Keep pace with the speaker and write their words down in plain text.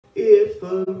is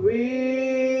for real.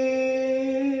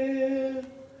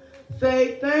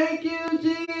 Say thank you,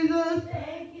 Jesus.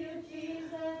 Thank you,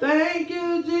 Jesus. Thank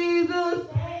you, Jesus.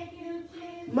 Thank you,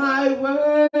 Jesus. My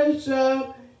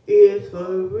worship is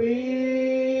for real.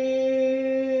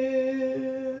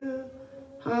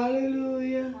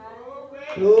 Hallelujah.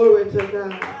 Glory to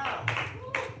God.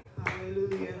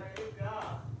 Hallelujah.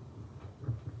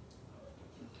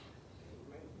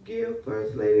 Give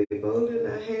First Lady Bolden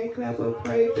a hand clap of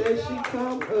praise as she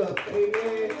come up.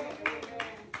 Amen.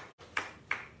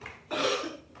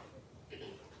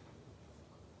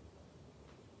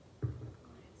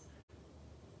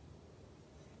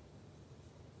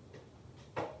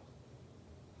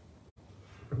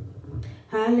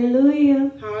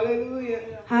 Hallelujah. Hallelujah.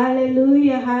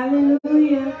 Hallelujah.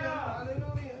 Hallelujah.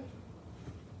 Hallelujah.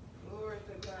 Glory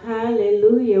to God.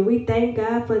 Hallelujah. We thank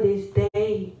God for this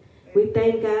day. We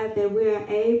thank God that we are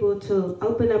able to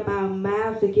open up our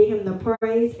mouths to give him the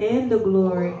praise and the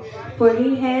glory. For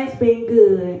he has been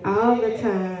good all the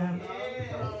time.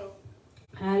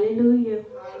 Hallelujah.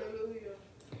 Hallelujah.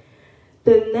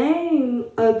 The name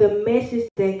of the message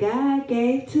that God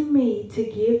gave to me to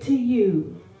give to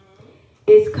you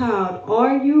is called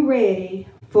Are You Ready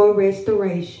for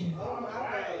Restoration?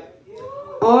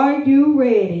 Are you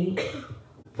ready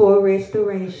for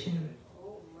restoration?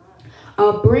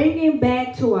 Or bringing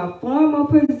back to a former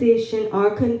position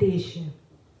or condition.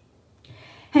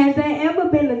 Has there ever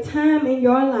been a time in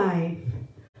your life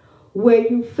where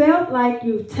you felt like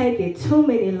you've taken too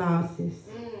many losses?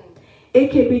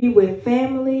 It could be with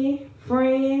family,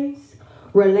 friends,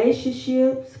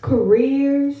 relationships,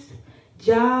 careers,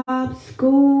 jobs,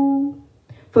 school,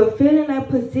 fulfilling a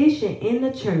position in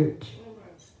the church.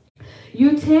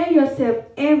 You tell yourself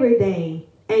every day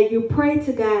and you pray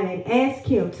to God and ask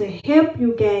him to help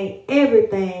you gain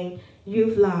everything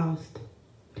you've lost.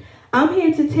 I'm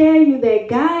here to tell you that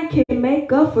God can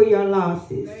make up for your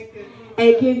losses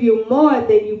and give you more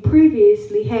than you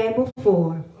previously had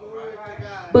before.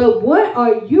 But what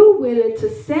are you willing to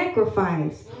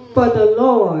sacrifice for the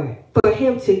Lord, for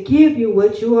him to give you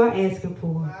what you are asking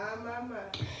for?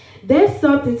 That's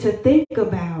something to think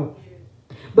about,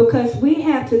 because we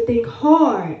have to think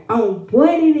hard on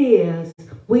what it is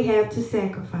we have to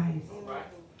sacrifice.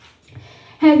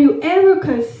 Have you ever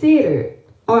considered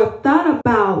or thought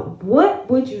about what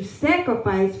would you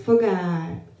sacrifice for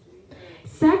God?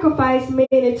 Sacrifice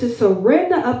meaning to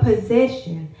surrender a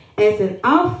possession as an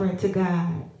offering to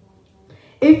God.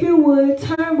 If you would,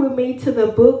 turn with me to the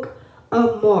book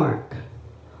of Mark.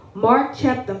 Mark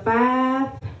chapter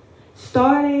 5,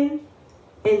 starting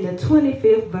in the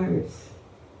 25th verse.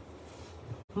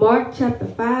 Mark chapter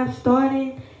 5,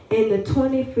 starting in the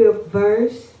 25th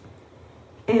verse.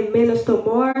 And Minister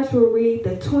Morris will read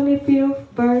the 25th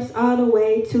verse all the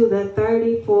way to the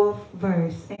 34th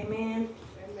verse. Amen.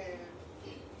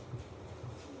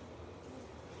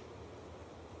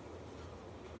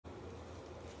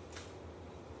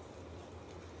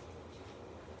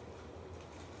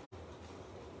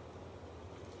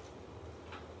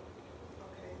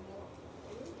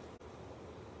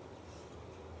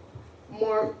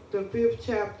 Mark, the 5th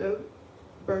chapter,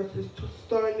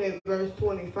 starting at verse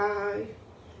 25.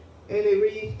 And it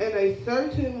reads, And a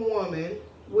certain woman,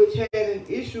 which had an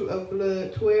issue of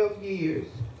blood 12 years,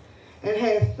 and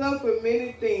had suffered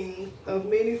many things of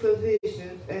many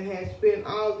physicians, and had spent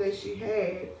all that she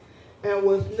had, and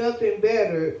was nothing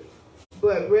better,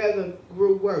 but rather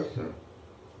grew worse.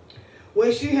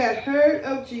 When she had heard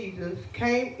of Jesus,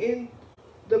 came in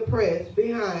the press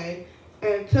behind,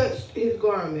 and touched his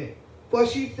garment. For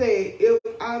she said, If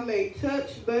I may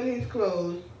touch but his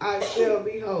clothes, I shall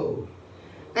be whole.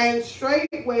 And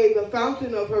straightway the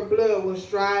fountain of her blood was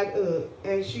dried up,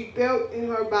 and she felt in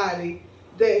her body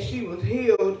that she was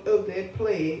healed of that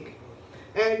plague.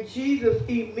 And Jesus,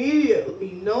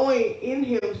 immediately knowing in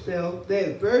himself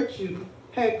that virtue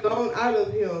had gone out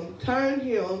of him, turned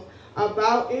him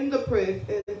about in the press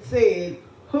and said,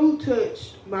 Who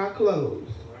touched my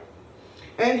clothes?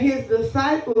 And his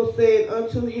disciples said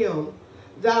unto him,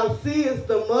 Thou seest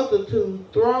the multitude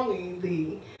thronging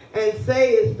thee, and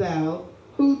sayest thou,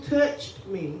 Who touched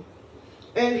me?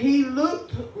 And he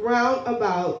looked round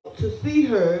about to see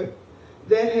her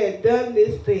that had done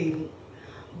this thing.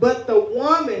 But the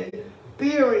woman,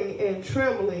 fearing and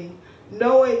trembling,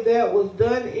 knowing that was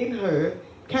done in her,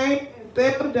 came and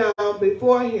fell down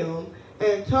before him,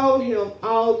 and told him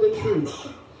all the truth.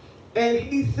 And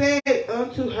he said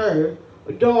unto her,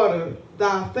 Daughter,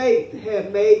 thy faith hath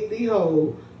made thee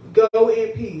whole. Go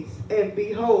in peace, and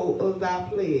be whole of thy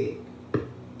plague.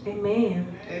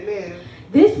 Amen. Amen.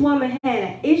 This woman had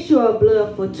an issue of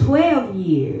blood for 12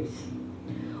 years.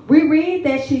 We read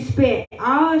that she spent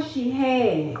all she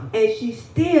had and she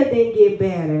still didn't get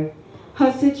better.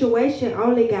 Her situation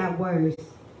only got worse.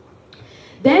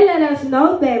 That let us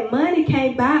know that money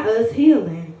can't buy us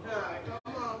healing.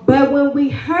 But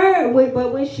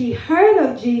when she heard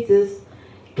of Jesus,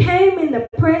 came in the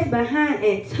press behind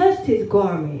and touched his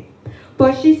garment.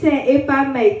 For she said, if I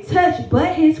may touch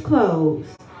but his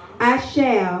clothes, I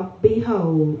shall be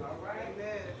whole.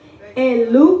 In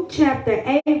Luke chapter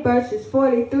 8, verses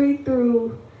 43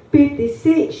 through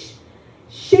 56,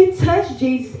 she touched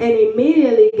Jesus and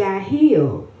immediately got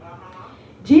healed.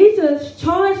 Jesus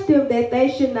charged them that they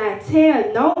should not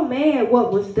tell no man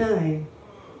what was done.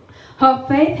 Her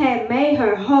faith had made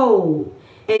her whole,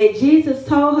 and Jesus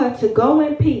told her to go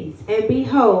in peace and be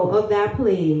whole of thy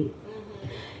plague.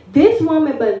 This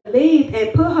woman believed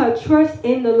and put her trust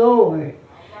in the Lord,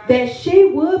 that she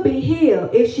would be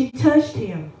healed if she touched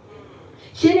him.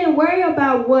 She didn't worry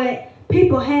about what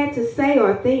people had to say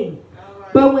or think.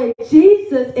 But when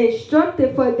Jesus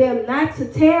instructed for them not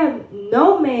to tell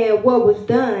no man what was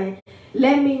done,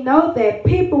 let me know that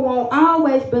people won't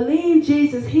always believe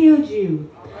Jesus healed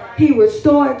you. He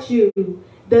restored you,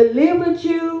 delivered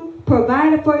you,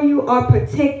 provided for you, or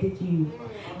protected you.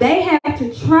 They have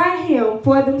to try him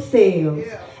for themselves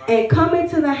and come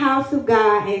into the house of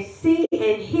God and see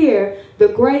and hear the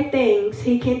great things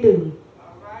he can do.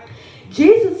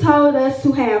 Jesus told us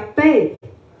to have faith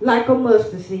like a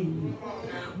mustard seed.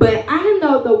 But I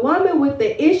know the woman with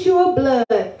the issue of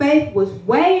blood, faith was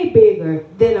way bigger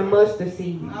than a mustard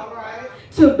seed.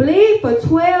 To bleed for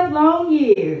 12 long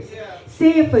years,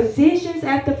 seeing physicians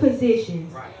after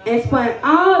physicians, and spent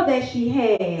all that she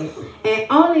had, and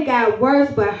only got worse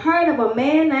but heard of a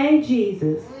man named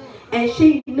Jesus. And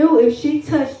she knew if she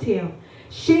touched him,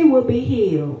 she would be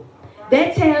healed.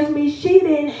 That tells me she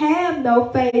didn't have no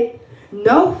faith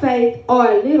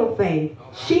or a little faith.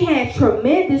 She had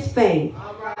tremendous faith.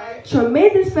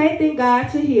 Tremendous faith in God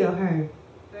to heal her.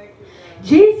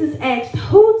 Jesus asked,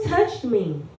 who touched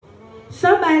me?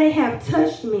 Somebody have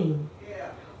touched me.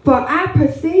 For I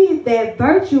perceive that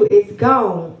virtue is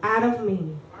gone out of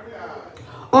me.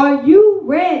 Are you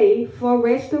ready for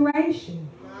restoration?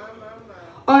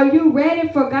 Are you ready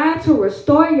for God to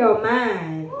restore your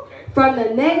mind from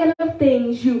the negative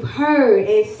things you've heard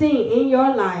and seen in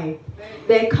your life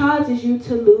that causes you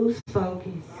to lose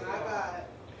focus?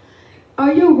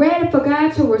 Are you ready for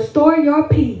God to restore your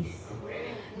peace?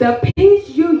 The peace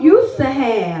you used to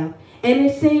have, and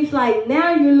it seems like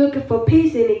now you're looking for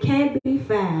peace and it can't be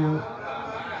found.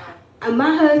 And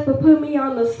my husband put me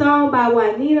on the song by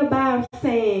Juanita Bynum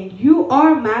saying, you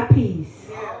are my peace.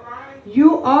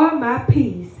 You are my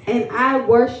peace, and I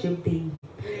worship thee.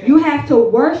 You have to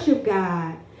worship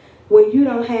God when you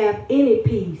don't have any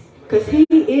peace, because he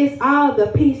is all the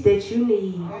peace that you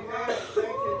need.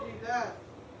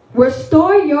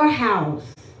 Restore your house.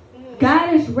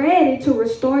 God is ready to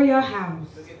restore your house.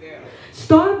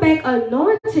 Start back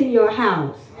anointing your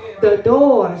house. The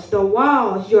doors, the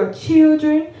walls, your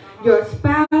children, your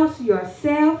spouse,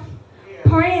 yourself.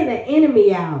 Praying the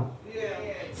enemy out.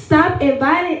 Stop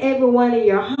inviting everyone in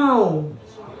your home.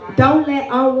 Don't let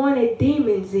unwanted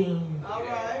demons in.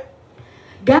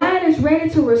 God is ready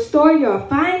to restore your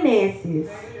finances.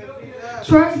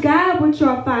 Trust God with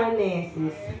your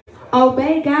finances.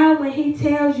 Obey God when he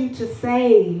tells you to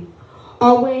save,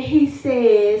 or when he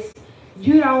says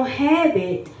you don't have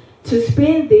it to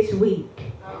spend this week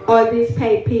or this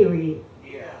pay period.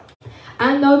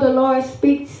 I know the Lord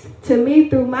speaks to me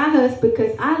through my husband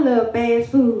because I love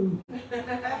fast food.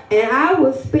 And I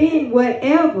will spend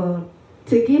whatever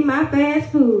to get my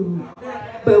fast food.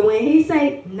 But when he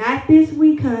say, not this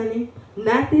week, honey,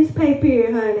 not this pay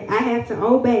period, honey, I have to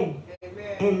obey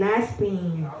and not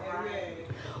spend.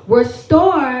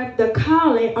 Restore the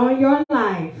calling on your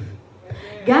life.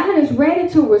 God is ready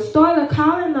to restore the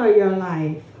calling on your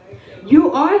life.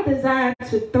 You are designed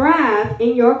to thrive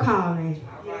in your calling.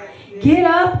 Get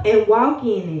up and walk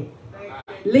in it.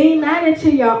 Lean not into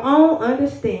your own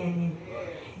understanding.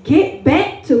 Get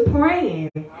back to praying.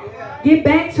 Get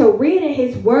back to reading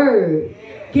his word.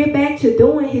 Get back to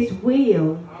doing his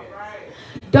will.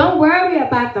 Don't worry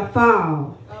about the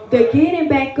fall. The getting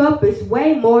back up is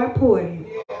way more important.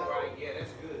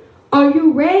 Are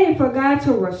you ready for God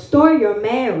to restore your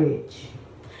marriage?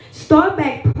 Start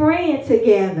back praying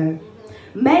together.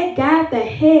 Make God the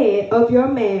head of your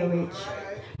marriage.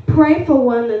 Pray for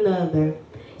one another.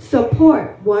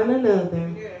 Support one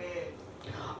another.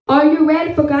 Are you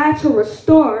ready for God to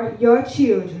restore your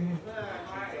children?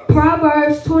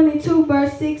 Proverbs 22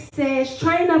 verse 6 says,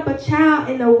 train up a child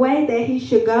in the way that he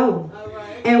should go.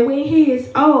 And when he is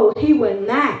old, he will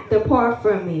not depart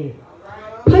from it.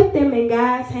 Put them in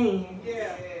God's hands.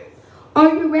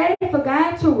 Are you ready for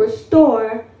God to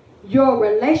restore your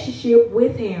relationship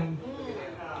with Him?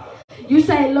 You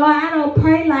say, Lord, I don't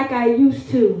pray like I used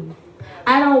to.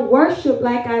 I don't worship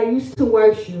like I used to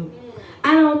worship.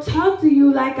 I don't talk to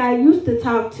you like I used to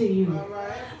talk to you.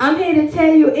 I'm here to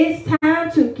tell you it's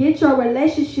time to get your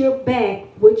relationship back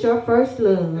with your first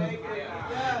love.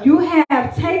 You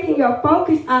have taken your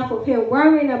focus off of Him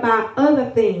worrying about other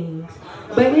things.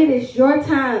 But it is your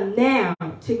time now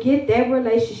to get that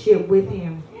relationship with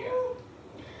Him.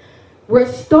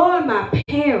 Restore my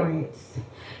parents.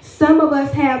 Some of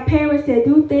us have parents that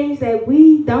do things that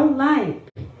we don't like.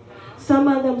 Some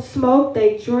of them smoke,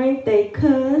 they drink, they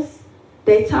cuss,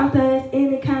 they talk to us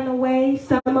any kind of way.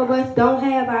 Some of us don't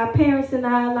have our parents in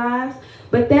our lives,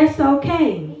 but that's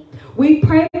okay. We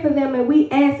pray for them and we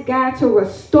ask God to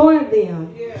restore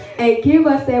them and give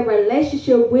us that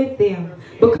relationship with them.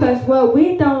 Because what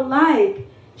we don't like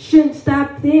shouldn't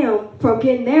stop them from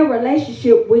getting their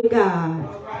relationship with God.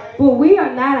 But we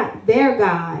are not their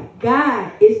God.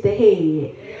 God is the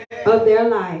head of their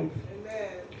life.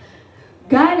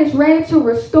 God is ready to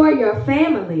restore your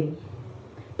family.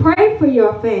 Pray for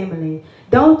your family.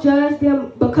 Don't judge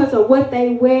them because of what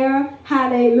they wear, how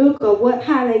they look, or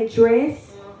how they dress.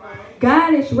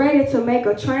 God is ready to make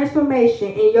a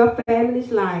transformation in your family's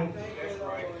life.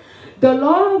 The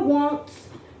Lord wants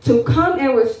to come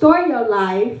and restore your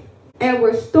life and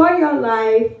restore your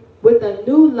life with a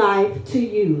new life to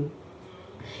you.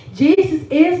 Jesus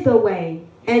is the way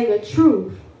and the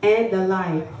truth and the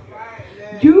life.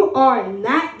 You are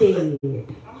not dead.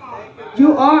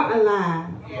 You are alive.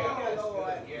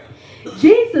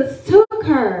 Jesus took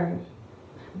her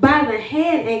by the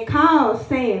hand and called,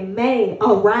 saying, "May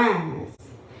arise."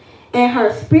 And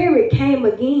her spirit came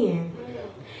again.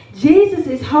 Jesus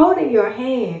is holding your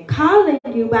hand, calling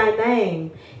you by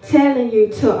name, telling you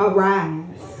to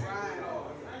arise.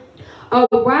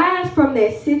 Arise from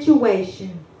that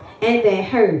situation and that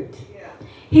hurt.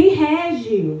 He has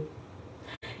you.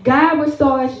 God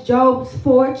restores Job's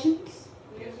fortunes.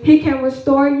 He can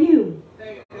restore you.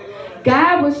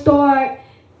 God restored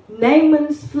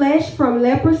Naaman's flesh from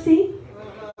leprosy.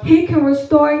 He can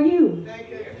restore you.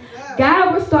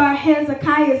 God restored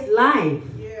Hezekiah's life.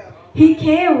 He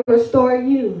can restore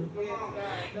you.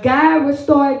 God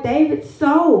restored David's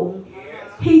soul.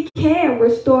 He can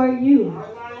restore you.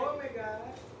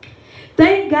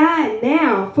 Thank God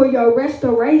now for your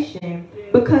restoration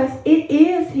because it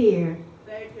is here.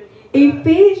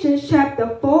 Ephesians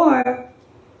chapter 4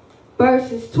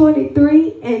 verses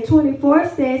 23 and 24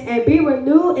 says, "And be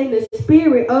renewed in the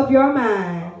spirit of your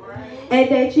mind, and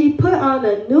that ye put on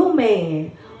a new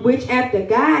man, which after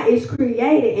God is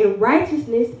created in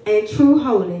righteousness and true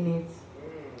holiness."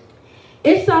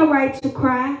 It's all right to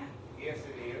cry.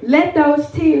 Let those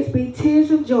tears be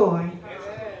tears of joy.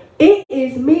 It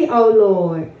is me, O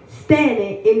Lord,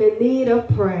 standing in the need of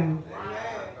prayer.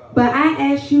 But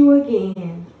I ask you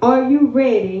again, are you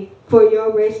ready for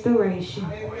your restoration?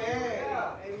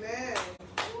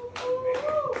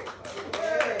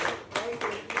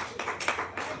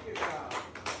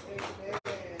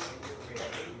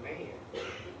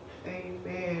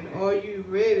 Are you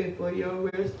ready for your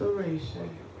restoration?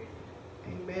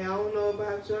 Amen. I don't know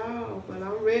about y'all, but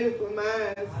I'm ready for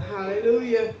mine.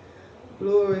 Hallelujah.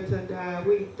 Glory to God.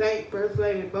 We thank First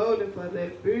Lady Bolden for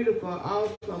that beautiful,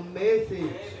 awesome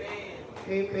message.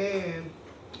 Amen.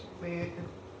 Amen.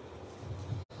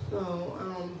 So,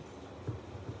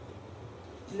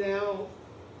 now,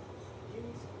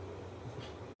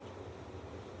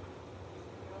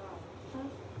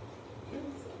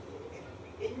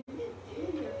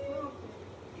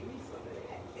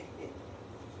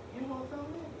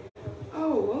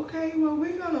 oh, okay. Well,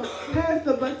 we're going to pass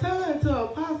the baton to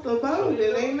Apostle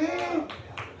Bolden. Amen.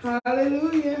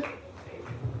 Hallelujah.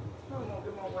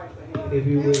 If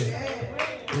you will.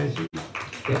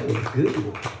 That was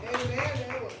good.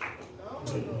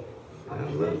 I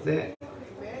love that.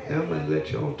 Now I'm going to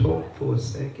let y'all talk for a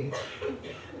second.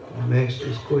 I'm going to ask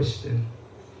this question.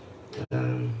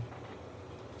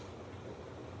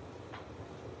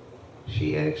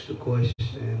 She asked the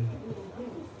question,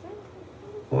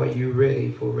 are you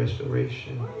ready for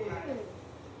restoration?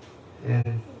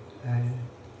 And I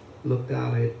looked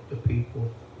out at the people.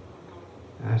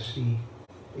 I see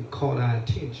it caught our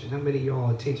attention. How many of y'all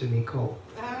attention it caught?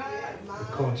 It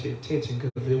caught your attention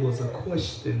because it was a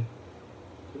question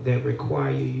that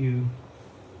required you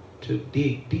to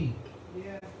dig deep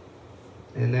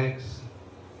and ask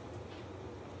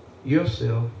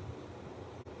yourself,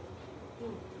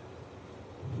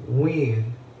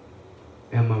 when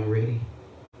am I ready?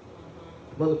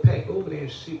 Mother Pat, go over there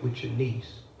and sit with your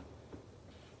niece,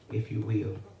 if you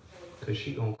will, because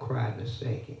she's going to cry in a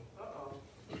second.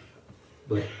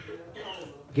 But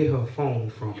get her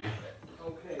phone from her,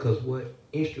 because what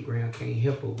Instagram can't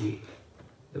help her with,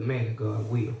 the man of God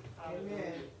will.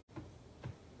 Amen.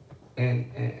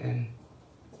 And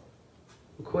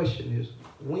the question is,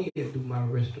 when do my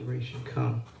restoration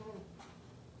come?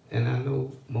 And I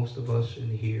know most of us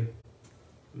in here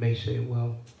may say,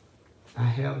 well, I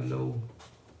have no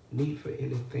need for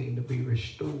anything to be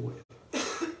restored.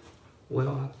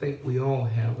 Well, I think we all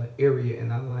have an area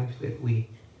in our life that we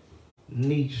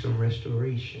need some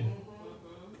restoration.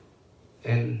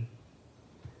 And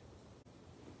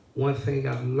one thing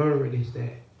I've learned is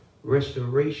that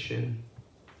restoration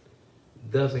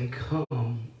doesn't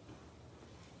come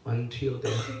until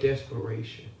there's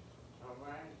desperation.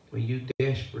 When you're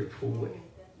desperate for it.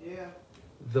 Yeah.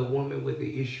 The woman with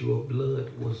the issue of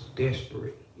blood was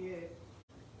desperate. Yeah.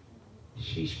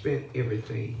 She spent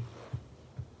everything.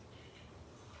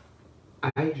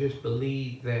 I just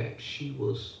believe that she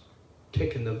was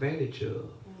taken advantage of.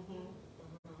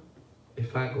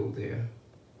 If I go there,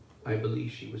 I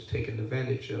believe she was taken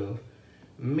advantage of,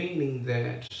 meaning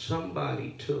that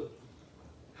somebody took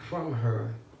from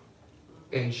her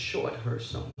and short her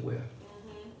somewhere.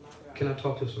 Can I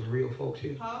talk to some real folks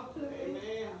here? Talk to me.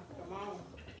 Amen. Come on.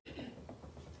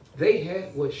 They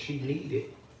had what she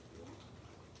needed,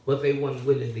 but they weren't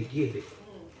willing to give it.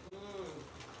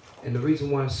 And the reason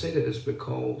why I say that is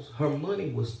because her money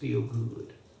was still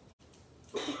good.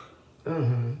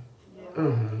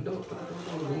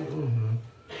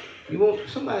 You want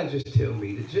somebody just tell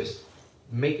me to just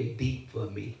make it deep for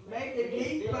me. Make it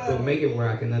deep. But make it where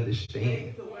I can understand.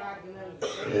 Make it where I can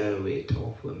understand. Yeah, we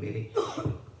talk for a minute.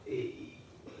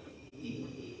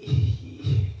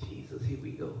 Jesus, here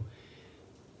we go.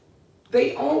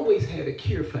 They always had a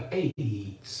cure for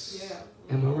AIDS.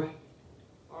 Yeah. Am I right?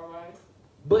 All right.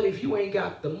 But if you ain't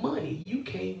got the money, you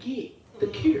can't get the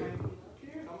cure.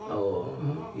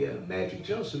 Oh, yeah. Magic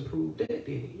Johnson proved that,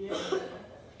 didn't he? Yeah.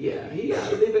 Yeah, he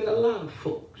outlived a lot of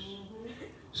folks.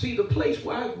 See, the place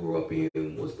where I grew up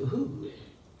in was the hood.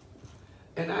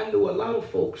 And I knew a lot of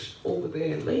folks over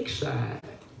there in Lakeside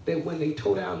that when they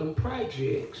tore down them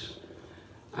projects,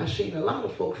 I seen a lot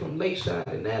of folks from Lakeside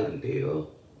and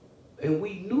Allendale, and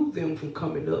we knew them from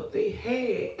coming up. They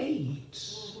had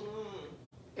AIDS.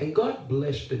 And God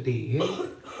blessed the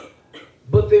dead.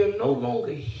 But they're no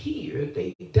longer here.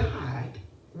 They died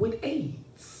with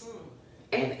AIDS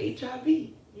and HIV.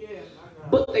 Yeah.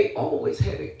 But they always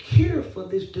had a cure for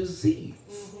this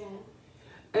disease.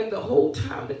 And the whole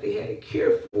time that they had a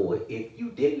cure for it, if you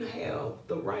didn't have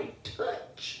the right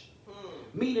touch,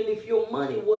 meaning if your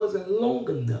money wasn't long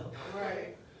enough,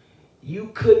 Right.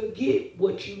 you couldn't get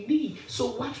what you need.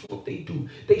 So watch what they do.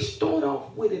 They start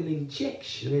off with an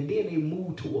injection and then they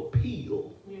move to a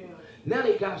pill. Yeah. Now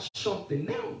they got something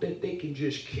now that they can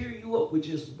just cure you up with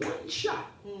just one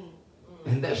shot.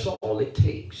 And that's all it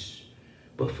takes.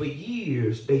 But for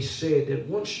years, they said that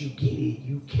once you get it,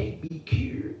 you can't be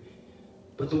cured.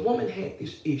 But the woman had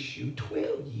this issue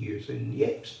 12 years, and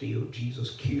yet still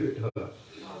Jesus cured her.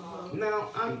 Now,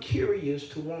 I'm curious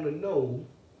to want to know,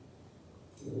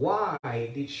 why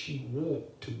did she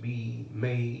want to be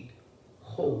made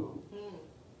whole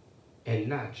and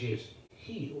not just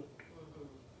healed?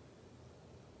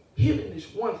 Healing is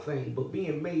one thing, but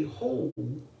being made whole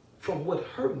from what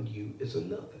hurting you is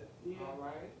another. Yeah. All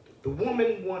right. The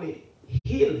woman wanted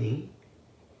healing,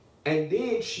 and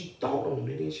then she thought on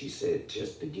it, and she said,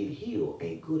 just to get healed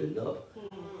ain't good enough.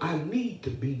 I need to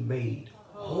be made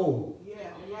whole. Yeah.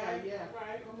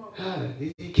 Right. Come on.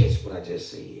 Did you catch what I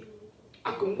just said?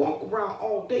 I can walk around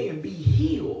all day and be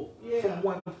healed from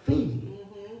one thing.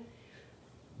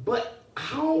 But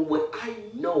how would I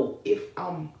know if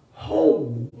I'm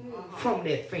whole from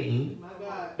that thing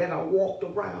that I walked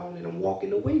around and I'm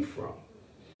walking away from?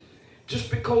 Just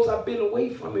because I've been away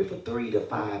from it for 3 to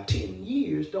 5, 10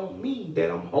 years don't mean that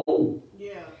I'm whole.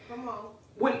 Yeah, come on.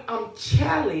 When I'm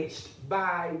challenged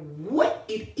by what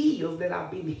it is that I've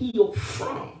been healed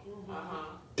from,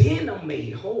 then I'm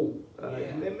made whole.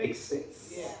 That makes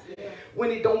sense. Yeah. When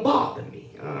it don't bother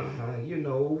me, you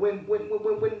know, when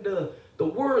the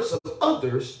words of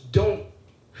others don't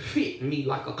fit me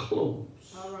like a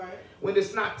clothes. All right. When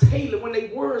it's not tailored, when their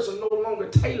words are no longer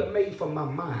tailor-made for my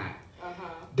mind.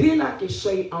 Then I can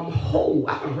say I'm whole.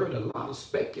 I've heard a lot of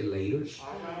speculators.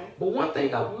 But one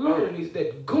thing I've learned is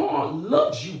that God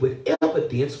loves you with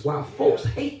evidence while folks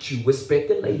hate you with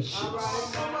speculations.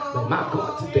 But my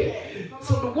God today.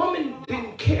 So the woman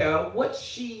didn't care what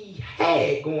she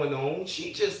had going on.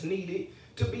 She just needed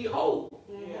to be whole.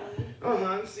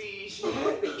 See, she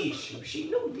had the issue. She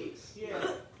knew this.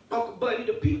 Uncle Buddy,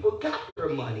 the people got her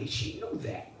money. She knew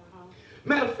that.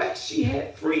 Matter of fact, she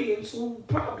had friends who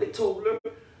probably told her,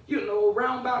 you know,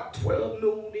 around about 12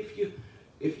 noon, if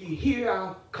you hear,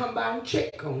 I'll come by and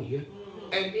check on you.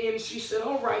 And then she said,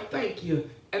 all right, thank you.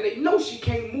 And they know she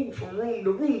can't move from room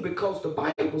to room because the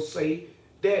Bible say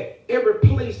that every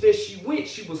place that she went,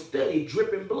 she was steady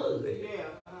dripping blood.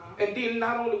 And then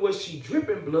not only was she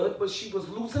dripping blood, but she was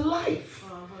losing life.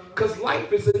 Because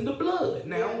life is in the blood.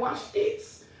 Now watch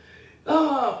this.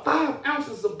 5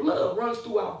 ounces of blood runs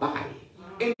through our body.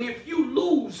 And if you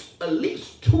lose at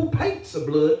least 2 pints of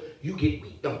blood, you get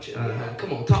weak, don't you?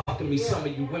 Come on, talk to me, some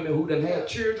of you women who done had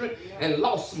children and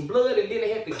lost some blood and then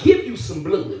they had to give you some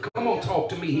blood. Come on, talk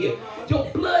to me here. Your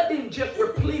blood didn't just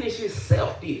replenish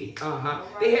itself, did it?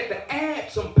 They had to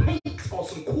add some pints or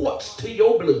some quarts to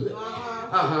your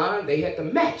blood. They had to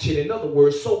match it, in other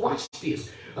words. So watch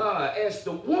this. As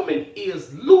the woman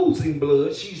is losing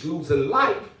blood, she's losing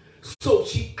life. So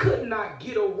she could not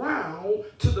get around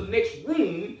to the next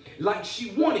room like she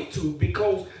wanted to,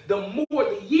 because the more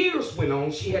the years went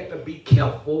on, she had to be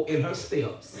careful in her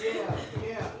steps.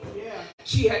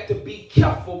 She had to be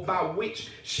careful by which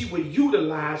she would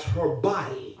utilize her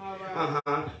body.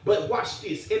 But watch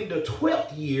this. In the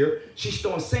 12th year, she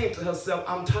started saying to herself,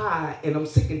 I'm tired and I'm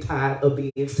sick and tired of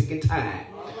being sick and tired.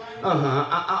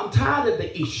 I'm tired of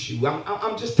the issue.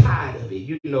 I'm just tired of it.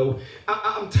 You know,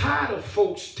 I'm tired of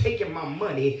folks taking my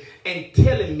money and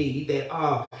telling me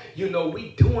that, you know, we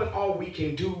doing all we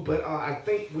can do, but I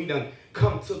think we done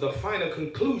come to the final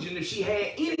conclusion. If she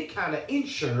had any kind of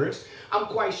insurance, I'm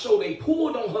quite sure they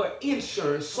pulled on her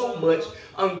insurance so much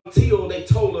until they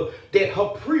told her that her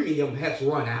premium has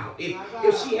run out.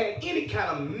 If she had any kind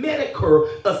of medical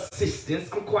assistance,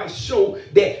 I'm quite sure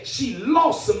that she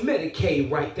lost some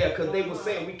Medicaid right there, because they were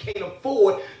saying we can't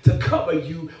afford to cover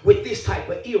you with this type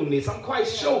of illness. I'm quite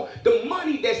sure the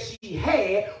money that she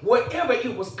had, wherever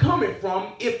it was coming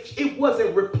from, if it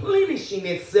wasn't replenishing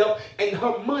itself and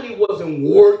her money wasn't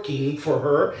working for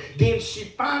her, then she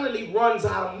finally runs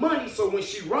out of money. So when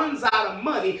she runs out of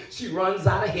money, she runs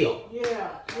out of help.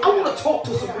 I want to talk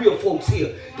to some real folks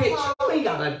here that you ain't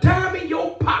got a dime in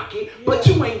your pocket, but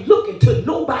you ain't looking to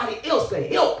nobody else to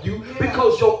help you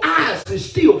because your eyes are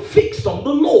still fixed on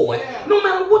the Lord. No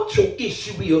matter what your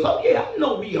issue is. Oh yeah, I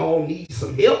know we all need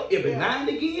some help every now and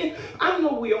again. I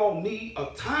know we all need a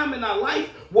time in our life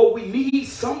where we need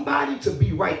somebody to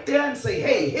be right there and say,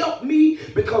 hey, help me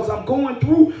because I'm going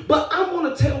through. But I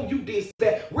want to tell you this,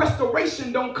 that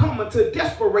restoration don't come until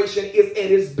desperation is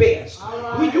at its best.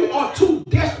 When you are too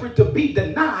desperate to be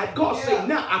denied, God say,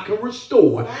 now I can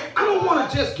restore. I don't want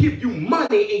to just give you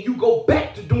money and you go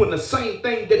back to doing the same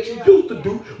thing that you used to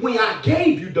do when I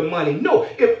gave you the money. No,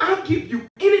 if I give you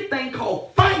anything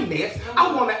called finance,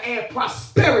 I want to add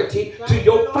prosperity to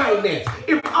your finance.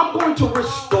 If I'm going to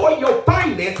restore your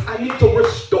finance, I need to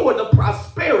restore the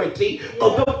prosperity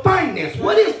of the finance.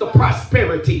 What is the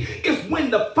prosperity? It's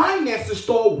when the finances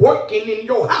start working in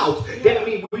your house. That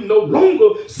means we no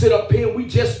longer sit up here, we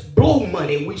just blow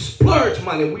money, we splurge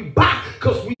money, we buy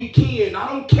because we can. I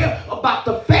don't care about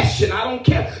the fashion. I don't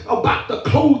care about the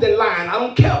clothing line. I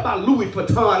don't care about Louis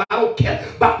Vuitton. I don't care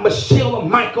about Michelle or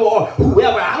Michael or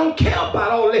whoever. I don't care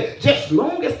about all that. Just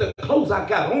long as the clothes I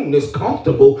got on is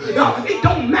comfortable. Now, it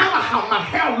don't matter how my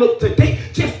hair look today.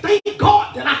 Just thank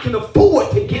God that I can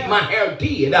afford to get my hair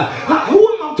did.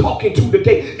 Who am I talking to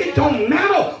today? It don't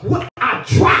matter what I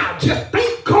drive. Just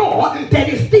thank God that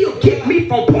it still get me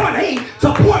from point A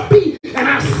to point B, and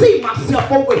I see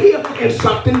myself over here in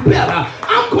something better.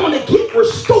 I'm going to get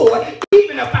restored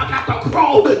even if I got to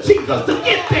crawl to Jesus to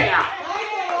get there.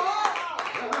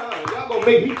 Y'all going to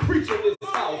make me preach in this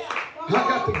house. I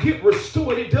got to get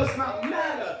restored. It does not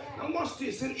matter. Now watch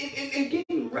this. And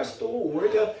getting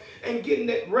restored and getting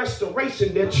that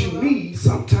restoration that you need,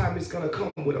 sometimes it's going to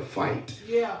come with a fight.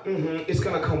 It's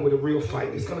going to come with a real fight.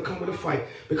 It's going to come with a fight.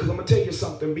 Because I'm going to tell you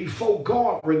something. Before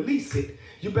God release it,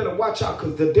 you better watch out,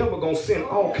 because the devil going to send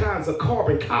all kinds of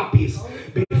carbon copies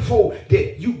before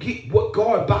that you get what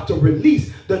God about to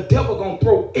release. The devil going to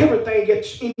throw everything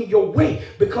in your way,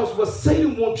 because what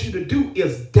Satan wants you to do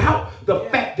is doubt the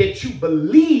fact that you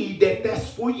believe that that's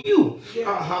for you.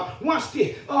 Watch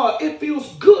this. It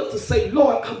feels good to say,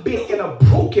 Lord, I've been in a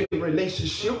broken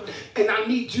relationship and I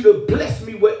need you to bless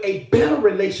me with a better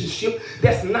relationship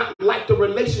that's not like the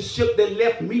relationship that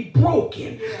left me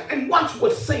broken. And watch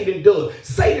what Satan does.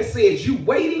 Satan says, you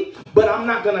waiting, but I'm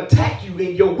not going to attack you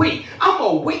in your wait. I'm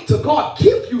going to wait till God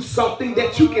give you something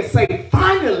that you can say,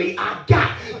 finally I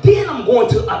got. Then I'm going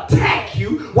to attack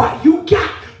you while you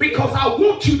got. Because I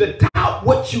want want you to doubt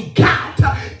what you got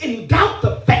and doubt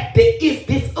the fact that is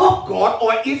this of God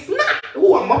or it's not.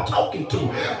 Who am I talking to?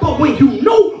 But when you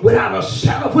know without a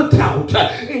shadow of a doubt,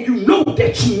 and you know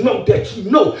that you know that you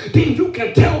know, then you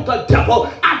can tell the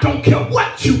devil, I don't care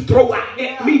what you throw out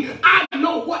at me. I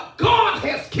know what God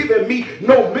has given me.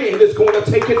 No man is going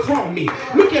to take it from me.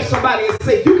 Look at somebody and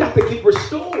say, you got to get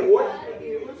restored.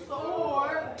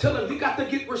 Tell them you got to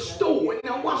get restored.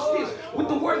 Now watch this. With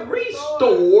the word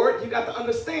restored, you got to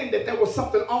understand that there was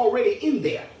something already in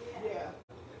there.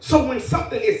 So when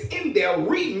something is in there,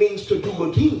 re means to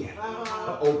do again.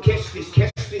 Uh-oh, catch this,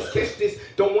 catch this, catch this.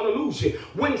 Don't want to lose it.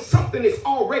 When something is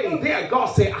already there, God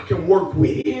said, I can work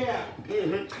with it.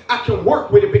 I can work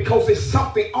with it because it's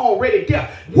something already there.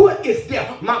 What is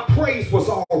there? My praise was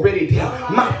already there.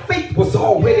 My faith was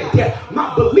already there.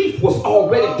 My belief was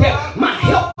already there. My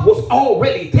help was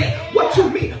already there. What you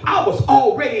mean? I was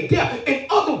already there. In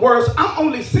other words, I'm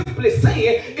only simply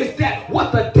saying is that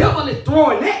what the devil is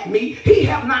throwing at me, he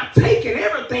have not taken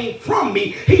everything from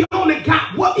me. He only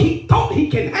got what he thought he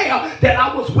can have that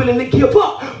I was willing to give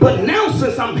up. But now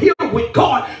since I'm here with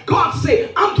God, God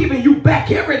said, I'm giving you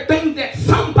back everything that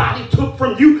somebody took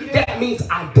from you. That means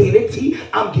identity.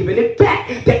 I'm giving it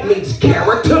back. That means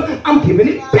character. I'm giving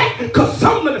it back. Because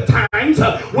some of the times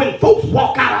when folks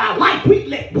walk out of our life, we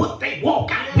let what they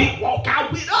walk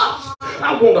out with us.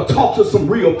 I want to talk to some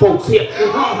real folks here.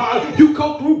 You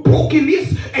go through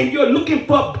brokenness and you're looking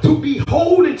for to be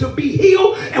whole and to be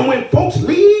healed. And when folks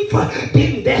leave,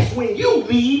 then that's when you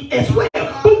leave as well.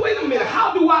 But wait a minute,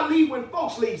 how do I leave when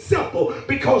folks leave? Simple.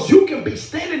 Because you can be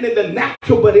standing in the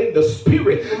natural, but in the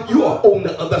spirit, you are on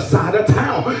the other side of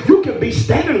town. You can be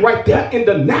standing right there in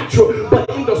the natural, but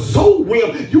in the soul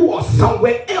realm, you are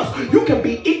somewhere else. You can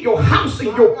be in your house,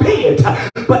 in your bed,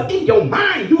 but in your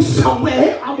mind, you somewhere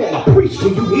else. I want to preach to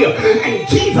you here. And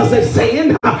Jesus is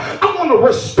saying, I want to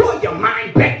restore your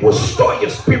mind back, restore your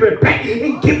spirit back,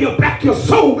 and give you back your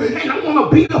soul. And I want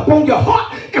to beat up on your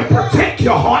heart and protect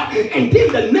your heart. And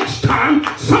then the next time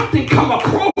something come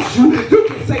across you, you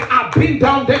can say, I've been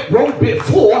down that road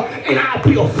before, and I'd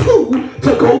be a fool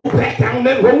to go back down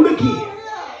that road again.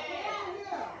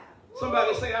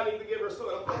 Somebody say, I need to get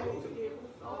restored.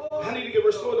 I need to get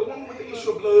restored. The woman with the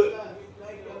issue of blood.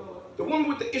 The woman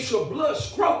with the issue of blood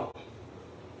struggled.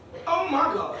 Oh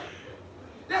my God.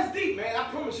 That's deep, man. I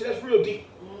promise you, that's real deep.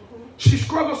 She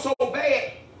struggled so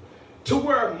bad to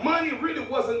where money really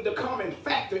wasn't the common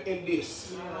factor in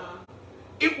this.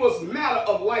 It was a matter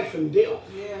of life and death.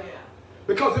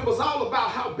 Because it was all about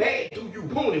how bad do you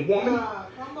want it, woman,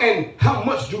 and how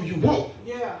much do you want.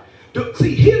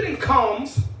 See, healing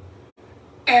comes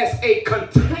as a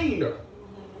container.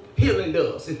 Healing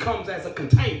does. It comes as a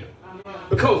container.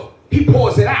 Because he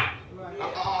pours it out.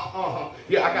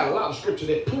 Yeah, I got a lot of scripture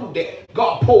that prove that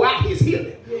God pour out his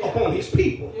healing upon his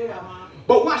people.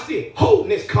 But watch this.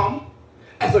 Wholeness comes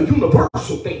as a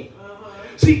universal thing.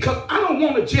 See, because I don't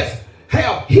want to just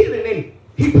have healing and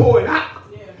he pour it out.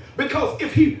 Because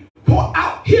if he pour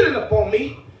out healing upon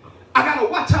me, I got to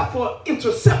watch out for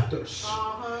interceptors.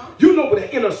 You know what an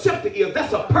interceptor is.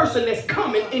 That's a person that's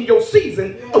coming in your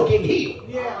season of getting healed.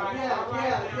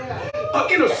 An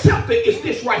interceptor is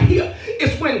this right here.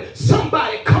 It's when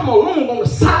somebody come along on the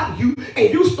side of you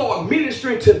and you start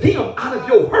ministering to them out of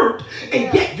your hurt,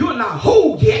 and yet you're not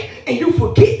whole yet, and you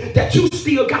forget that you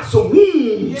still got some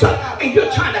wounds, and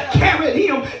you're trying to carry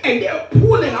them, and they're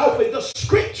pulling off of the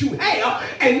strength you have,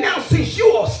 and now since you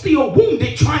are still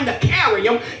wounded trying to carry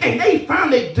them, and they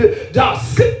finally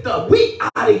sip the wheat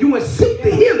out of you and sip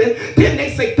the healing, then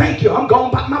they say, thank you, I'm going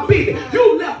about my business.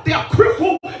 You left there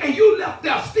crippled, and you left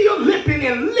there still limping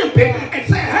and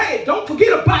saying, hey, don't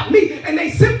forget about me. And they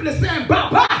simply saying,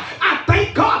 bye-bye, I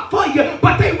thank God for you.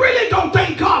 But they really don't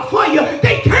thank God for you.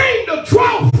 They came to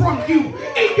draw from you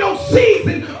in your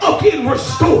season of getting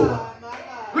restored.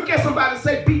 Look at somebody and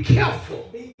say, be careful.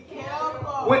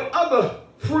 When other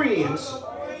friends,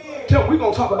 we're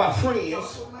going to talk about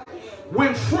friends.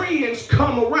 When friends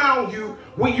come around you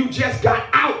when you just got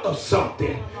out of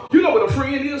something. You know what a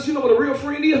friend is? You know what a real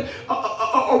friend is?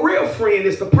 A real friend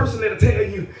is the person that'll tell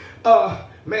you,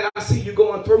 man, I see you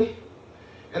going through,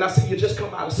 and I see you just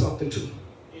come out of something too.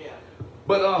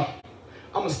 But I'm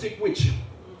going to stick with you,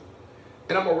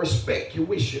 and I'm going to respect your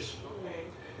wishes.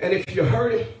 And if you're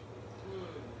hurting,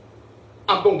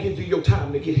 I'm going to give you your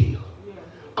time to get healed.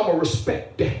 I'm going to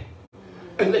respect that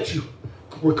and let you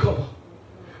recover.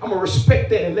 I'm going to respect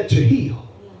that and let you heal.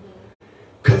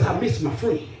 Because I miss my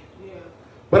friend.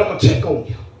 But I'm going to check on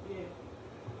you.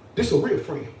 This is a real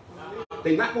friend.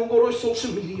 They're not going to go to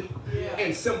social media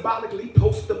and symbolically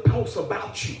post the post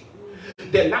about you.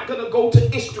 They're not going to go to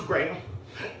Instagram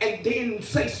and then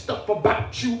say stuff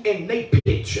about you in their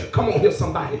picture. Come on here,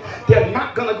 somebody. They're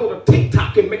not going to go to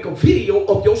TikTok and make a video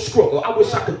of your struggle. I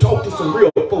wish I could talk to some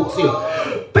real folks here.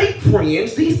 Fake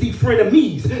friends, these the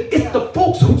frenemies. It's the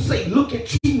folks who say, look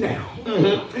at you now.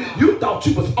 You thought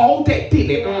you was all that,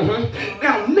 didn't it?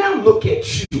 Now look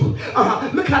at you.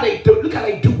 Look how they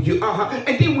do you.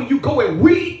 And then when you go and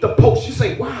read the post, you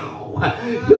say, wow,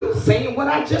 you're saying what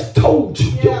I just told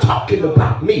you. You're talking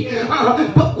about me.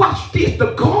 But watch this.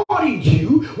 The God in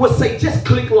you will say, just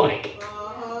click like.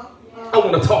 I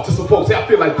want to talk to some folks. I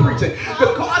feel like preaching.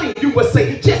 The God in you will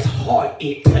say, just heart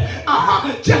it.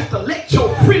 Just to let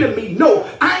your friend of me know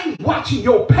I ain't watching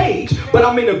your page, but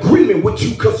I'm in agreement with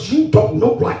you because you don't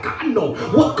know like I know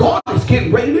what God is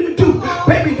getting ready to do.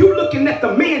 Baby, you looking at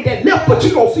the man that left, but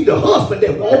you don't see the husband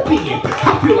that walked in.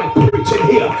 I feel like preaching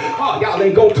here. Oh, y'all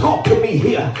ain't gonna talk to me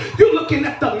here. You're looking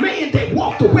at the man that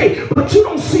walked away, but you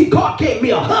don't see God gave me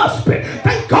a husband.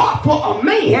 Thank God for a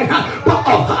man, but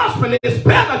a husband is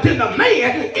better than a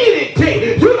man any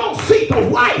day. You don't see the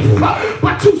wife,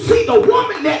 but you see the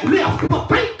woman that left. But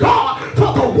thank God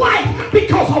for the wife,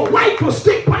 because a wife will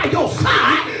stick by your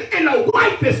side, and a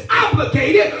wife is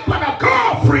obligated, but a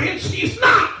girlfriend, she's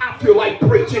not. I feel like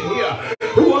preaching here.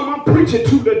 Who am I preaching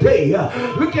to today?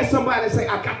 Look at somebody and say,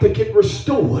 I got to get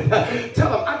restored. Tell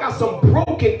them, I got some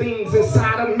broken things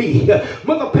inside of me.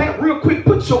 Mother Pat, real quick,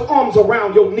 put your arms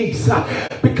around your niece,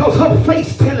 because her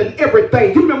face telling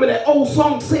everything. You remember that old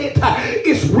song said,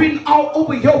 it's written all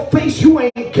over your face. You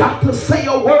ain't got to say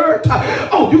a word.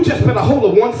 Oh, you just better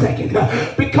hold it 1 second,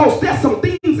 because there's some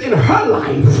things in her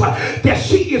life that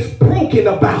she is broken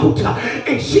about,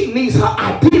 and she needs her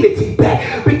identity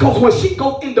back. Because when she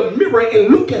go in the mirror and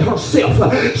look at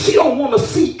herself, she don't want to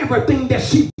see everything that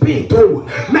she's been through.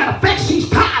 Matter of fact, she's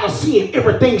tired of seeing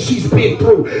everything she's been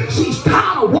through. She's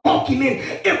tired of walking in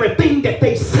everything that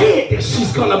they said that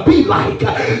she's gonna be like.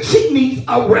 She needs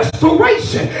a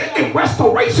restoration, and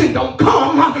restoration don't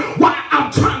come while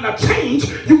I'm trying to change.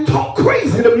 You talk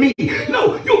crazy to me.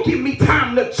 No, you give me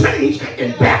time to change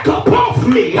and back up off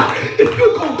me. If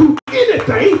you're gonna do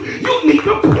anything, you need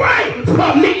to pray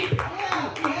for me.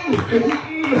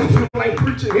 I feel like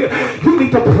preaching here. You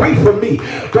need to pray for me.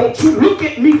 Don't you look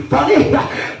at me funny,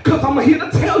 because I'm here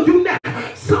to tell you now,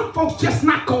 some folks just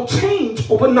not gonna change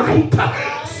overnight.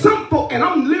 Some folks, and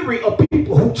I'm leery of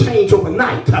people who change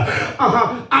overnight.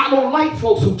 I don't like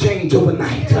folks who change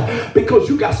overnight, because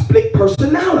you got split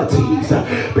personalities.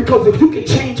 Because if you can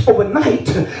change overnight,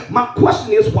 my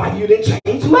question is, why you didn't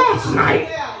change last night?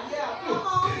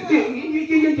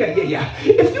 Yeah.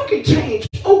 If you can change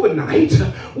overnight,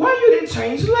 why you didn't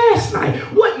change last night?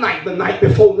 What night? The night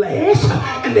before last,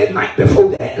 and that night before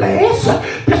that last.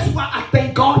 That's why I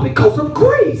thank God, because of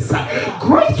grace.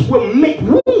 Grace will make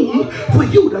room for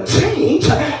you to change,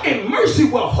 and mercy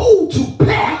will hold you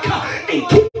back and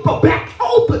keep back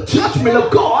all the judgment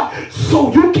of God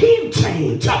so you can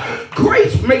change.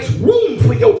 Grace makes room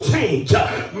for your change.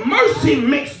 Mercy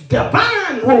makes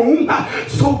divine room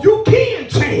so you can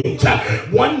change.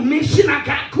 One mission I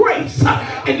got grace,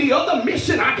 and the other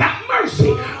mission I got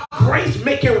mercy. Grace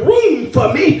making room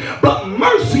for me, but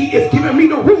mercy is giving me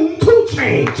the room to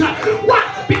change.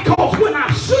 Why? Because when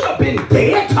I should have been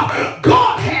dead,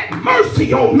 God had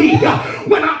mercy on me.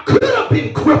 When I could have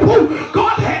been crippled,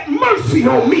 God had mercy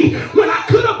on me. When I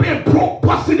could have been broke,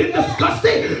 busted, and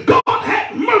disgusted, God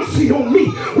had mercy on me.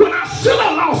 When I should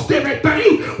have lost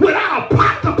everything without a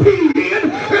pot to pee in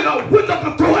and a window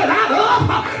to throw it out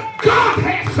of, God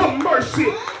had some mercy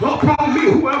upon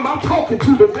me. Who am I talking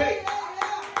to today?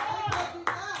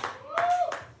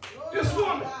 This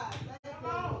woman.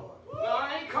 No,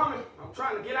 I ain't coming. I'm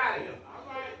trying to get out of here.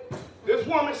 This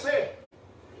woman said,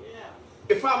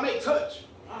 if I may touch,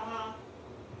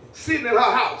 sitting in her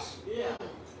house,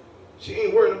 she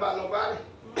ain't worried about nobody.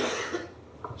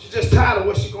 She's just tired of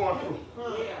what she's going through.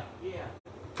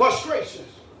 Frustrations.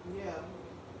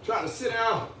 Trying to sit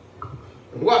down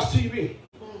and watch TV.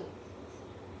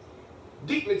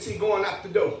 Dignity going out the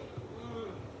door.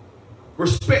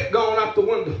 Respect going out the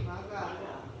window.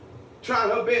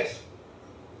 Trying her best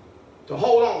to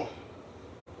hold on.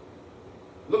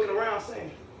 Looking around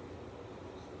saying,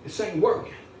 this ain't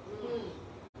working.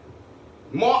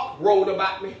 Mark wrote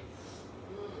about me.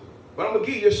 But I'm going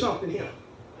to give you something here.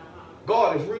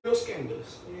 God is real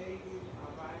scandalous.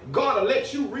 God will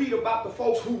let you read about the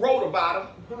folks who wrote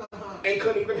about him and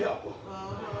couldn't even help them.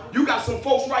 You got some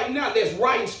folks right now that's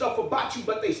writing stuff about you,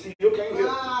 but they still can't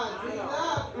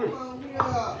help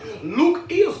you. Luke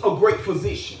is a great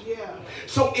physician.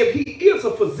 So if he is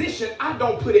a physician, I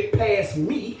don't put it past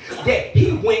me that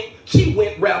she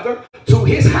went rather to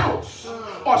his house,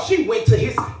 or she went to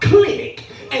his clinic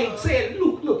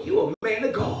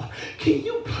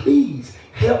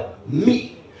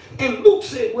me. And Luke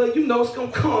said, well, you know it's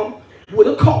going to come with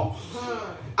a cost.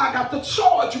 I got to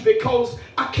charge you because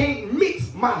I can't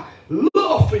mix my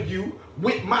love for you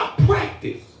with my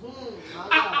practice.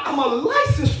 I'm a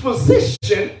licensed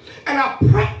physician and I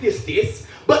practice this,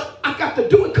 but I got to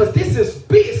do it because this is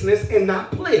business and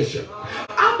not pleasure.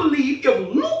 I believe if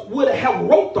Luke would have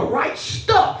wrote the right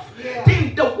stuff,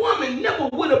 then the woman never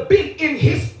would have been in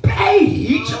his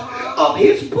page of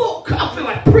his book. I feel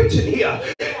like preaching here.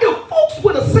 If folks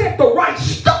would have said the right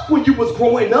stuff when you was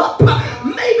growing up,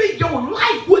 maybe your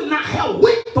life would not have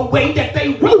went the way that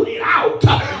they wrote it out.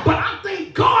 But I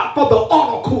thank God for the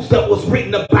articles that was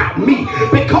written about me,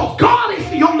 because God is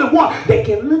the only one that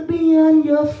can look beyond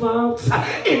your faults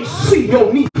and see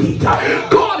your need.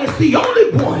 God is the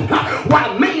only one.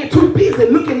 While man too busy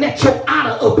looking at your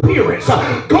outer appearance,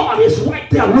 God is right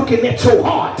there looking at your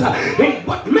heart. And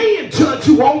what man judge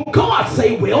you on, God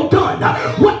say, well done.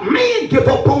 What man give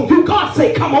up on you, God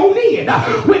say, come on in.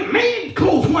 When man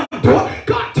close one door,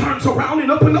 God turns around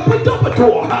and open up a double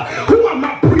door. Who am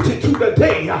I preaching to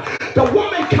today? The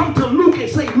woman come to Luke and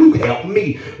say, Luke, help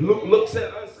me. Luke looks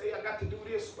at her and say, I got to do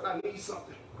this, but I need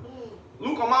something.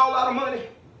 Luke, I'm all out of money.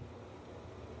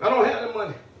 I don't have the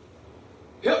money.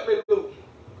 Help me, Luke.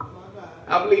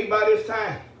 I believe by this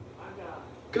time.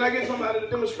 Can I get somebody to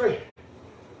demonstrate?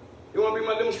 You want to be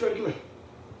my demonstrator? Come here.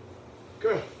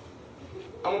 Come here.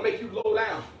 I'm going to make you low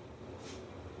down.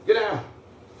 Get down.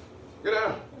 Get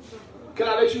down. Can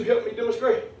I let you help me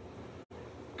demonstrate?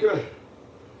 Come here.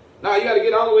 Now you got to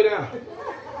get all the way down.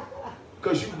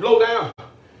 Because you low down.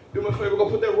 Do me a favor, go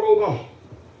put that robe on.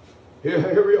 Here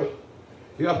we go.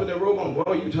 You got to put that robe on.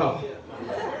 Boy, you talk.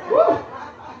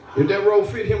 If that robe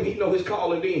fit him, he know his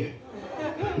calling then.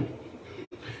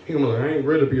 He gonna be like, I ain't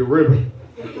ready to be a reverend.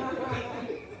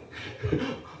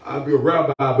 I'll be a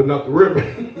rabbi, but not the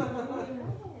reverend.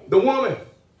 The woman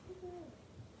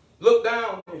looked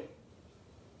down and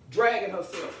dragging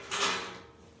herself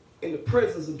in the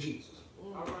presence of Jesus.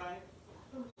 All right.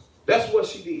 That's what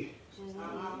she did.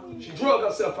 She drug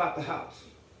herself out the house.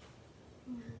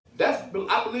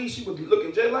 I believe she was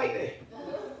looking just like that.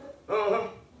 Uh-huh.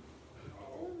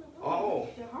 Oh,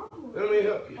 let me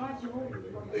help you.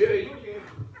 Yeah, you can.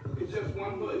 It's just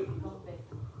one button.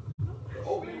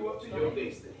 Open you up to your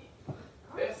destiny.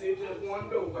 That's it, just one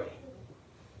doorway.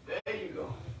 There you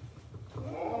go.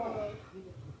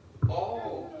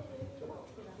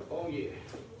 Oh yeah.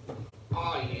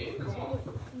 Oh yeah, come on.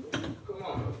 Come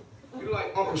on. You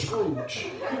like Uncle Scrooge.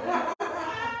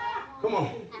 Come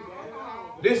on.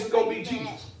 This is going to be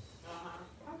Jesus.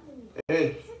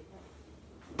 And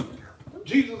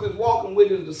Jesus is walking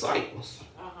with his disciples.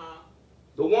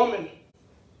 The woman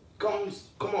comes,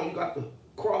 come on, you got to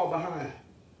crawl behind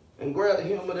and grab the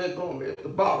hem of that garment at the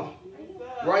bottom.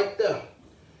 Right there.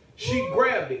 She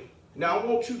grabbed it. Now I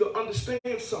want you to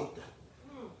understand something.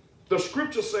 The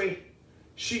scriptures say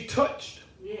she touched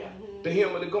the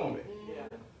hem of the garment.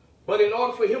 But in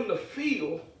order for him to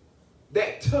feel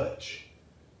that touch,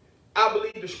 I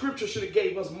believe the scripture should have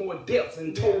gave us more depth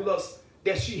and told us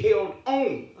that she held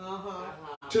on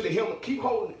to the hem. Keep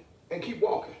holding it and keep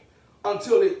walking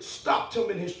until it stopped him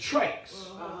in his tracks.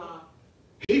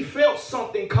 He felt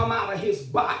something come out of his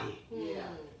body.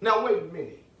 Now wait a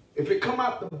minute. If it come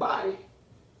out the body,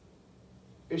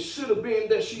 it should have been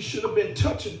that she should have been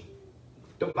touching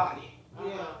the body.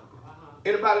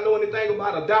 Anybody know anything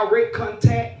about a direct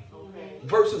contact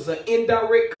versus an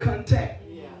indirect contact?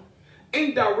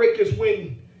 Indirect is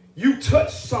when you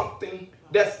touch something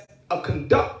that's a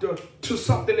conductor to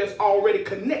something that's already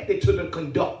connected to the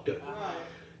conductor.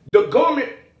 The garment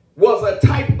was a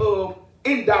type of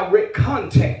indirect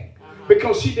contact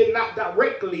because she did not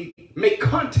directly make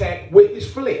contact with his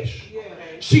flesh.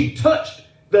 She touched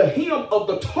the hem of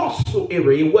the tarsal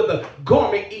area where the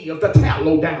garment is, the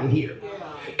tallow down here.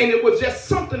 And it was just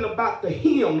something about the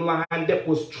hem line that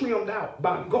was trimmed out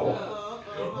by God.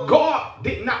 God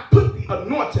did not put the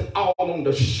anointing all on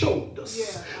the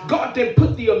shoulders. God didn't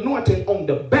put the anointing on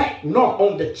the back nor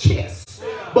on the chest.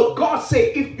 But God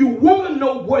said, if you want to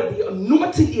know where the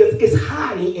anointing is, it's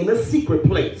hiding in a secret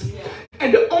place.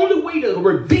 And the only way to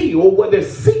reveal where the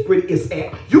secret is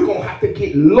at, you're going to have to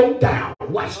get low down.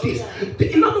 Watch this.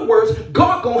 In other words,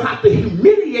 God going to have to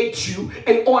humiliate you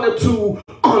in order to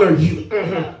honor you.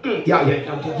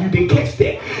 You didn't catch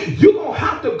that. You're going to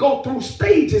have to go through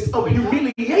stages of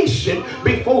humiliation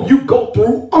before you go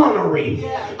through honoring.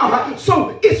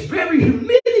 So it's very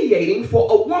humiliating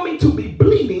for a woman to be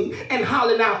bleeding and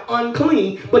hollering out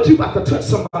unclean, but you about to touch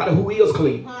somebody who is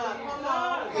clean.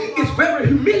 It's very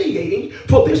humiliating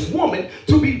for this woman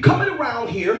to be coming around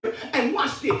here and And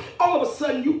watch this. All of a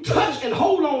sudden you touch and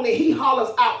hold on and he hollers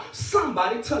out,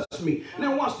 somebody touch me.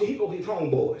 Now watch this. He go his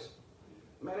homeboys.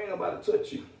 Man, ain't nobody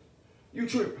touch you. You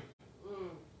tripping.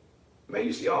 Man,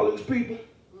 you see all these people?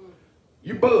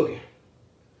 You bugging.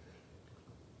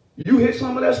 You hit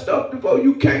some of that stuff before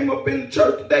you came up in the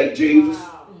church today, Jesus.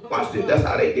 Watch this. That's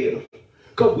how they did them.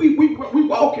 Because we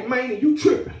walking, man, and you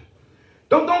tripping.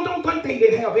 Don't think they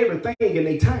didn't have everything in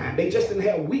their time. They just didn't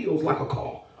have wheels like a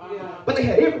car. But they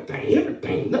had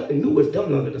everything. Nothing new was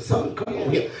done under the sun. Come on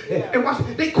here. And watch,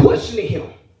 they questioning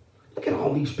him. Look at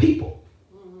all these people.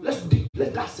 Let's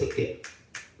dissect it.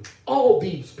 All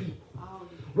these people.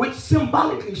 Which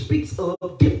symbolically speaks of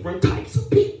different types of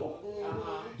people.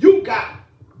 You got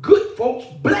good folks,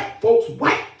 black folks,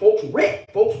 white folks, red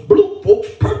folks, blue folks,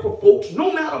 purple folks,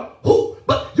 no matter who.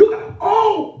 But you got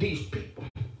all these people.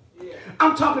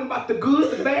 I'm talking about the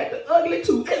good, the bad, the ugly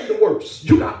too, and the worst.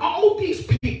 You got all these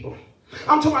people.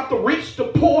 I'm talking about the rich, the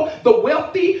poor, the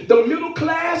wealthy, the middle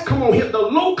class. Come on here. The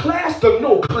low class, the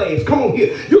no class. Come on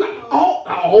here. You got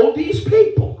all these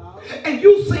people. And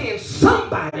you saying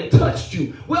somebody touched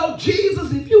you. Well,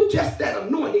 Jesus, if you just that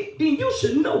anointed, then you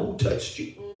should know who touched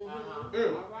you. All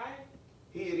right.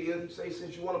 Here it is. You say,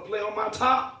 since you want to play on my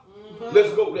top,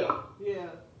 let's go there. Yeah.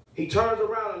 He turns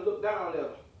around and look down at her.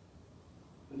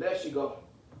 And there she go.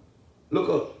 Look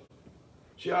up.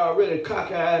 She already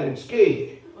cockeyed and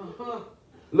scared.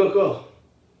 Look up.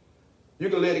 You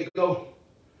can let it go.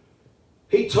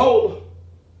 He told her.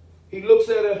 He looks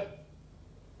at her.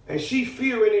 And she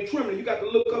fearing and trembling. You got to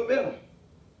look up at her.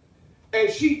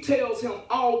 And she tells him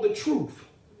all the truth.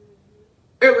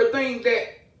 Everything that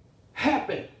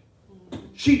happened,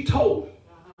 she told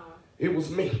him. It was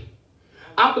me.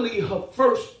 I believe her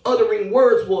first uttering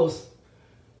words was,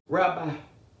 Rabbi,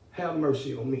 have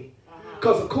mercy on me.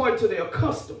 Because according to their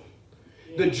custom,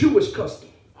 the Jewish custom,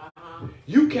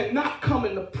 you cannot come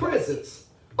in the presence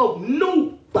of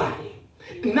nobody.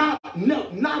 Not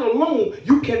alone,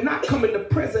 you cannot come in the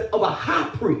presence of a high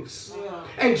priest.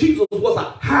 And Jesus was a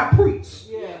high priest.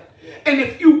 And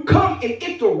if you come and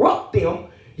interrupt them,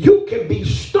 you can be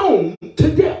stoned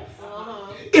to death.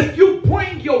 If you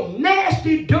bring your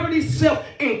nasty, dirty self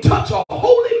and touch a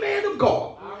holy man of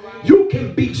God, you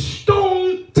can be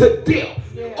stoned to death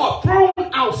or thrown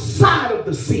outside of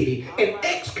the city and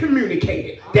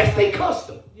excommunicated. That's their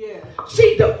custom.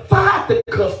 She defied the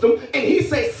custom and he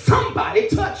said, somebody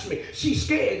touch me. She's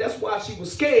scared. That's why she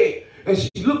was scared. And she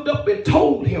looked up and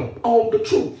told him all the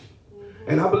truth.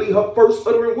 And I believe her first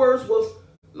uttering words was,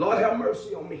 Lord, have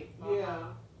mercy on me.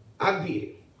 I did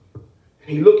it. And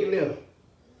he looking there.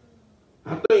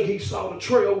 I think he saw the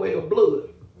trailway of blood.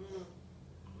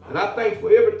 And I think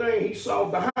for everything he saw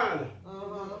behind her,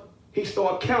 he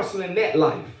started counseling that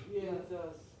life.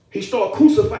 He started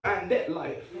crucifying that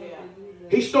life.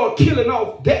 He started killing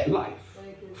off that life.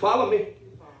 Follow me?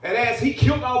 And as he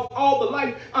killed off all the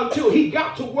life until he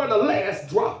got to where the last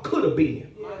drop could have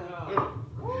been.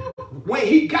 When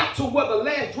he got to where the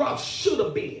last drop should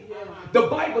have been, the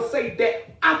Bible says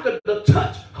that after the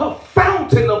touch, her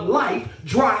fountain of life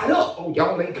dried up. Oh,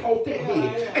 y'all ain't caught that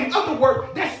yet. In other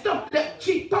words, that stuff that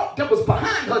she thought that was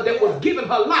behind her, that was giving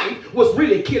her life, was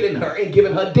really killing her and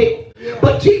giving her death.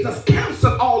 But Jesus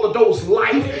canceled all of those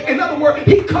life. In other words,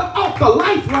 he cut off the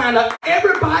lifeline of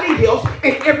everybody else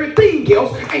and everything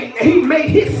else, and he made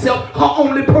himself her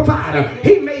only provider.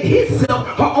 He made himself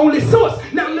her only source.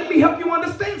 Now let me help you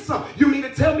understand something. You mean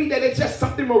to tell me that it's just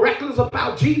something miraculous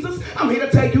about Jesus? I'm here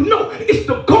to tell you, no. It's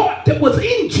the God that was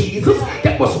in Jesus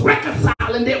that was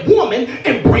reconciling that woman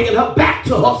and bringing her back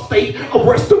to her state of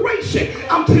restoration.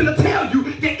 I'm here to tell you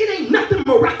that it ain't nothing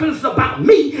miraculous about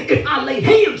me if I lay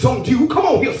hands on you. Come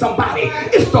on here, somebody.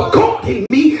 It's the God in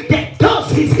me that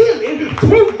does his healing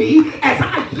through me as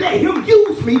I let him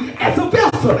use me as a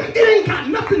vessel. It ain't got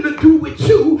nothing to do with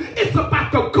you. It's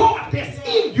about the God that's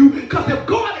in you. Because if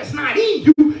God is not in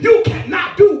you, you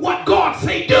cannot do what God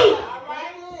say do.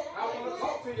 I want to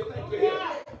talk to you. Thank you here.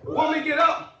 Woman, get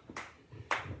up.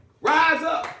 Rise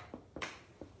up.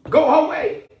 Go her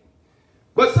way.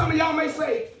 But some of y'all may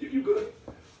say, you good.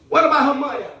 What about her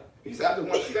money? He said, I just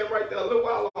want to see that right there a little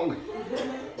while longer.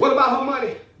 What about her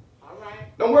money? All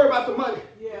right. Don't worry about the money.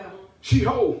 Yeah. She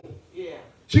whole. Yeah.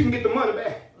 She can get the money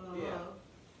back. Yeah.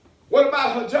 What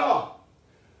about her job?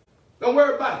 Don't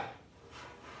worry about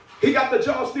it. He got the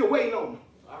job still waiting on him.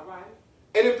 All right.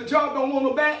 And if the job don't want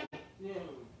her back,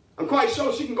 I'm quite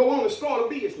sure she can go on and start a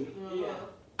business.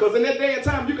 Because in that day and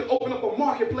time, you can open up a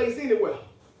marketplace anywhere.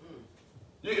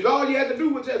 All you had to do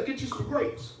was just get you some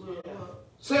grapes.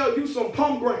 Sell you some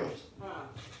pomegranates.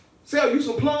 Sell you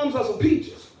some plums or some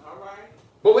peaches.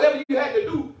 But whatever you had to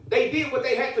do, they did what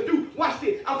they had to do. Watch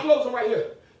this. I'm closing right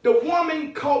here. The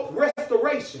woman caught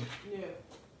restoration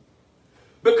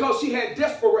because she had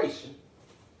desperation.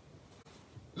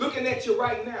 Looking at you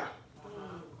right now.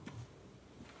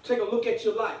 Take a look at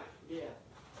your life.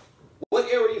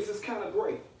 What areas is kind of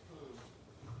gray?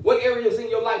 What areas in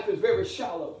your life is very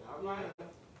shallow?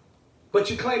 But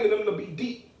you're claiming them to be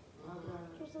deep.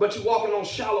 But you're walking on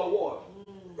shallow water.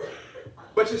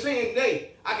 But you're saying,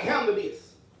 hey, I can handle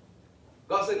this.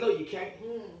 God said, no, you can't.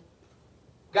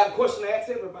 Got a question to ask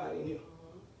everybody in here.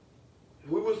 If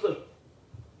we was to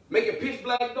make it pitch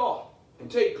black dark and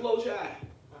tell you close your eye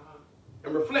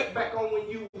and reflect back on when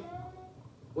you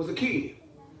was a kid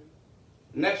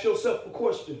and ask yourself a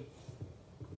question.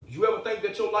 Did you ever think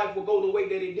that your life would go the way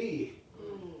that it did?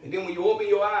 And then when you open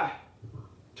your eye,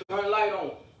 turn the light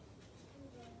on,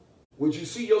 would you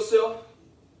see yourself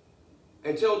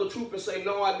and tell the truth and say,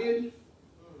 no, I didn't?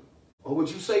 Or would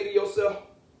you say to yourself,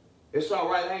 it's all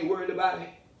right, I ain't worried about it.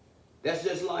 That's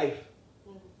just life.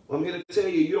 Well, I'm here to tell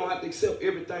you, you don't have to accept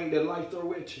everything that life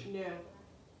throws at you.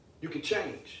 You can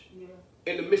change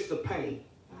in the midst of pain.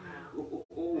 Oh,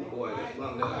 boy, that's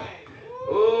something.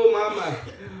 Oh, my.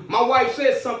 My wife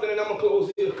said something, and I'm going to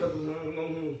close here because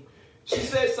she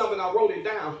said something, I wrote it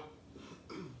down.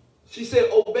 She said,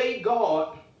 obey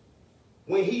God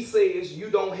when he says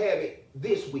you don't have it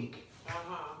this week.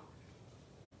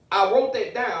 I wrote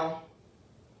that down,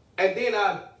 and then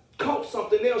I caught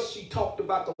something else. She talked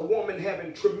about the woman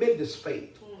having tremendous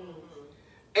faith.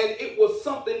 And it was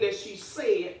something that she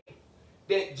said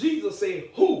that Jesus said,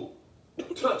 who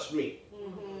touched me?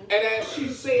 And as she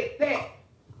said that,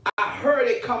 I heard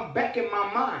it come back in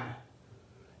my mind.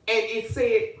 And it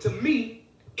said to me,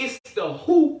 it's the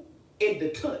who in the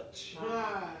touch.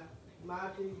 I'm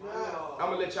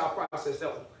going to let y'all process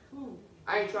that one.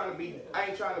 I ain't trying to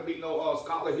be no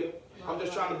scholar here. I'm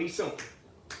just trying to be simple.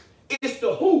 It's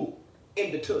the who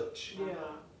in the touch.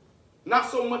 Not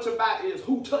so much about it is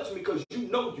who touched me because you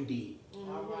know you did.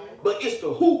 But it's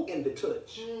the who in the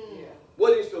touch.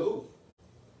 What is the who?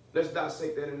 Let's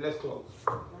dissect that and let's close.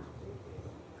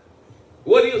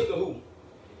 What is the who?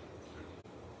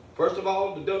 First of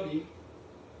all, the W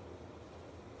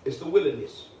is the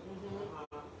willingness.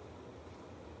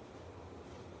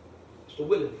 It's the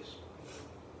willingness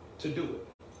to do it.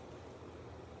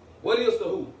 What is the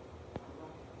who?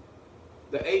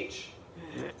 The H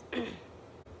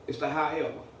is the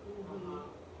however.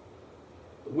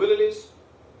 The willingness,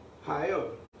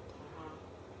 however.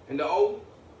 And the O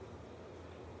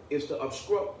is to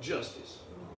obstruct justice.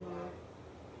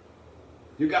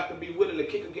 You got to be willing to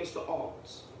kick against the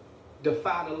odds,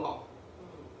 defy the law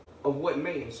of what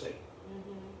man say,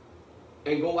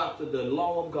 and go after the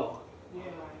law of God.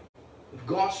 If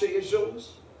God says it's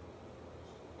yours,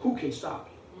 who can stop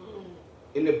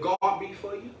you? And if God be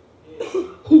for you,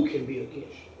 who can be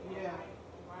against you?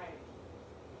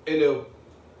 And if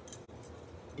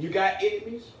you got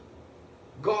enemies,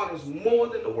 God is more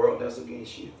than the world that's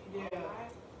against you.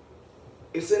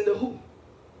 It's in the who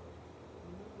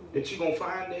that you're going to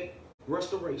find that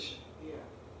restoration.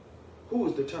 Who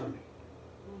is determined?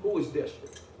 Who is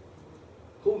desperate?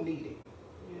 Who needs it?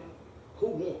 Who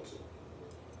wants it?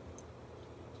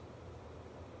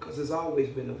 Because it's always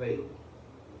been available.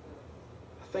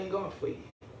 I thank God for you.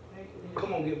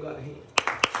 Come on, give God a hand.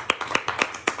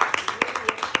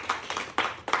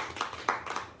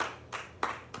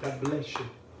 God bless you.